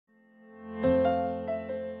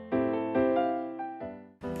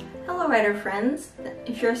writer friends.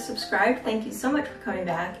 If you're subscribed, thank you so much for coming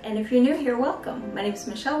back, and if you're new here, welcome. My name is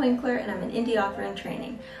Michelle Winkler and I'm an indie author in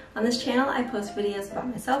training. On this channel I post videos about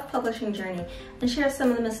my self-publishing journey and share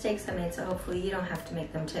some of the mistakes I made, so hopefully you don't have to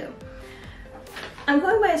make them too. I'm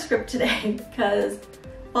going by a script today because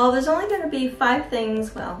while there's only going to be 5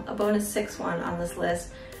 things, well, a bonus 6th one on this list,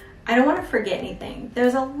 I don't want to forget anything.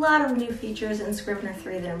 There's a lot of new features in Scrivener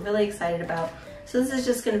 3 that I'm really excited about. So this is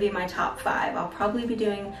just going to be my top 5. I'll probably be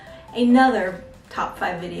doing another top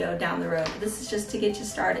 5 video down the road. This is just to get you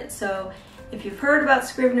started. So if you've heard about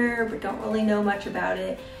Scrivener but don't really know much about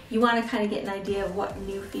it, you want to kind of get an idea of what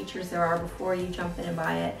new features there are before you jump in and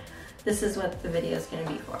buy it, this is what the video is going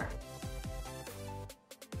to be for.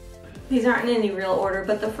 These aren't in any real order,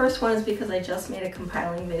 but the first one is because I just made a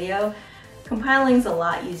compiling video. Compiling's a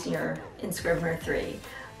lot easier in Scrivener 3.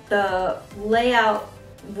 The layout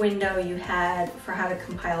window you had for how to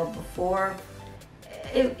compile before,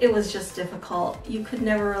 it was just difficult. You could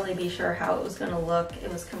never really be sure how it was going to look.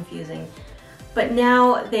 It was confusing. But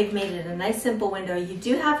now they've made it a nice simple window. You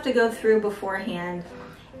do have to go through beforehand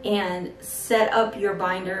and set up your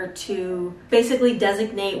binder to basically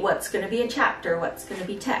designate what's going to be a chapter, what's going to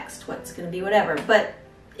be text, what's going to be whatever. But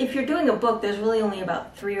if you're doing a book, there's really only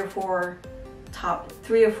about 3 or 4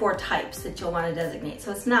 types that you'll want to designate,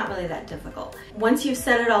 so it's not really that difficult. Once you've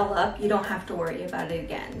set it all up, you don't have to worry about it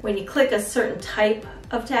again. When you click a certain type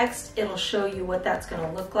of text, it'll show you what that's going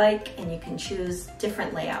to look like, and you can choose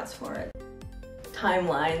different layouts for it.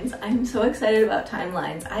 Timelines. I'm so excited about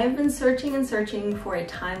timelines. I have been searching and searching for a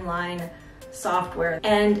timeline software,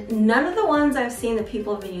 and none of the ones I've seen that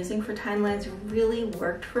people have been using for timelines really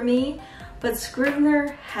worked for me, but Scrivener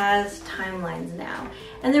has timelines now,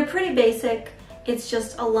 and they're pretty basic. It's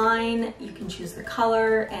just a line, you can choose the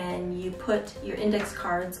color, and you put your index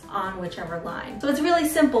cards on whichever line. So it's really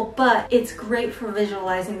simple, but it's great for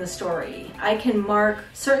visualizing the story. I can mark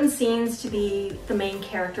certain scenes to be the main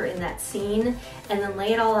character in that scene, and then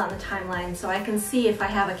lay it all on the timeline so I can see if I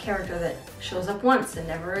have a character that shows up once and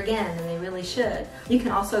never again, and they really should. You can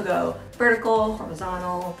also go vertical,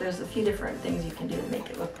 horizontal. There's a few different things you can do to make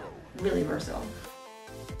it look really versatile.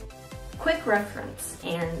 Quick reference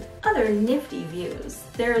and other nifty views.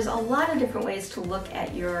 There's a lot of different ways to look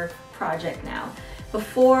at your project now.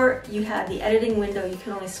 Before, you had the editing window, you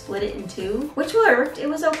could only split it in 2, which worked. It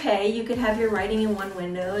was okay. You could have your writing in one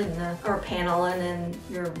window or panel, and then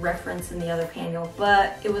your reference in the other panel,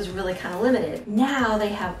 but it was really kind of limited. Now they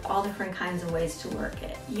have all different kinds of ways to work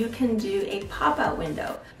it. You can do a pop-out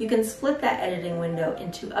window. You can split that editing window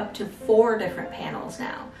into up to 4 different panels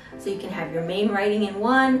now. So you can have your main writing in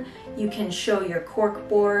one, you can show your cork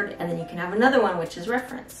board, and then you can have another one which is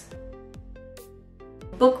reference.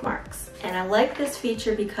 Bookmarks. And I like this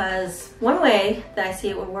feature because one way that I see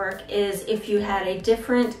it would work is if you had a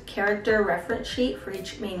different character reference sheet for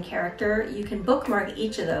each main character, you can bookmark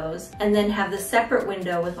each of those and then have the separate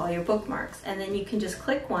window with all your bookmarks. And then you can just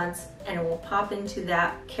click once and it will pop into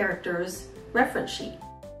that character's reference sheet.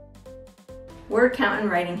 Word count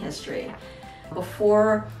and writing history.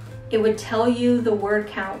 Before, it would tell you the word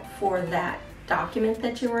count for that document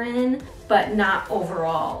that you were in, but not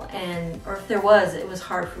overall, or if there was, it was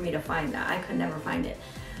hard for me to find that. I could never find it.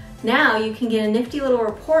 Now you can get a nifty little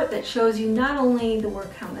report that shows you not only the word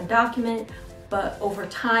count in the document, but over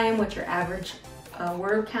time what your average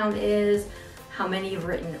word count is, how many you've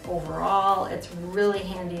written overall. It's really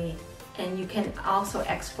handy, and you can also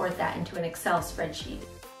export that into an Excel spreadsheet.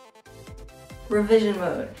 Revision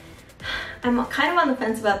mode. I'm kind of on the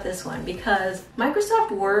fence about this one because Microsoft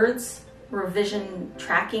Word's revision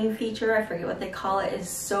tracking feature, I forget what they call it, is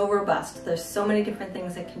so robust. There's so many different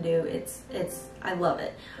things it can do. I love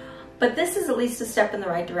it. But this is at least a step in the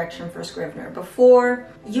right direction for Scrivener. Before,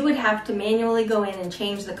 you would have to manually go in and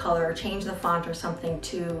change the color or change the font or something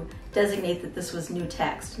to designate that this was new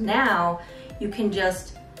text. Now, you can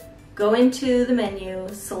just go into the menu,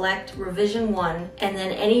 select revision 1, and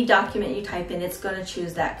then any document you type in, it's going to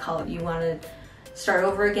choose that color. You want to start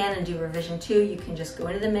over again and do revision 2, you can just go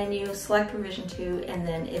into the menu, select revision 2, and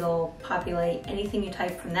then it'll populate anything you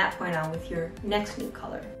type from that point on with your next new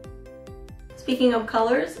color. Speaking of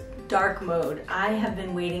colors, dark mode. I have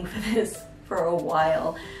been waiting for this for a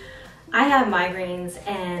while. I have migraines,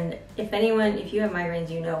 and if you have migraines,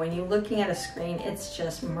 you know when you're looking at a screen, it's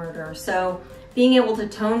just murder. So being able to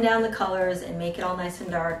tone down the colors and make it all nice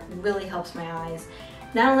and dark really helps my eyes.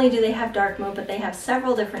 Not only do they have dark mode, but they have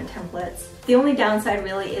several different templates. The only downside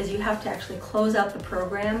really is you have to actually close out the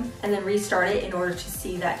program and then restart it in order to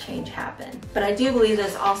see that change happen. But I do believe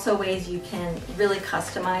there's also ways you can really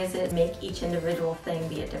customize it, make each individual thing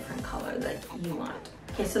be a different color that you want.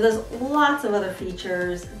 Okay, so there's lots of other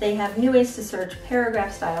features. They have new ways to search,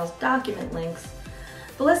 paragraph styles, document links.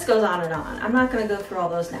 The list goes on and on. I'm not going to go through all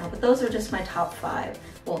those now, but those are just my top 5,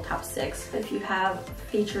 well, top 6. If you have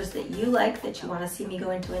features that you like that you want to see me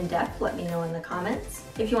go into in depth, let me know in the comments.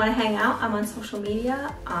 If you want to hang out, I'm on social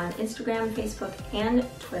media on Instagram, Facebook, and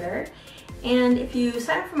Twitter. And if you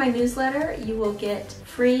sign up for my newsletter, you will get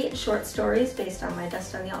free short stories based on my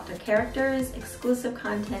Dust on the Altar characters, exclusive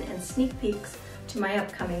content, and sneak peeks to my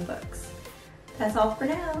upcoming books. That's all for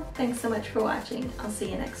now. Thanks so much for watching. I'll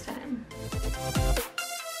see you next time.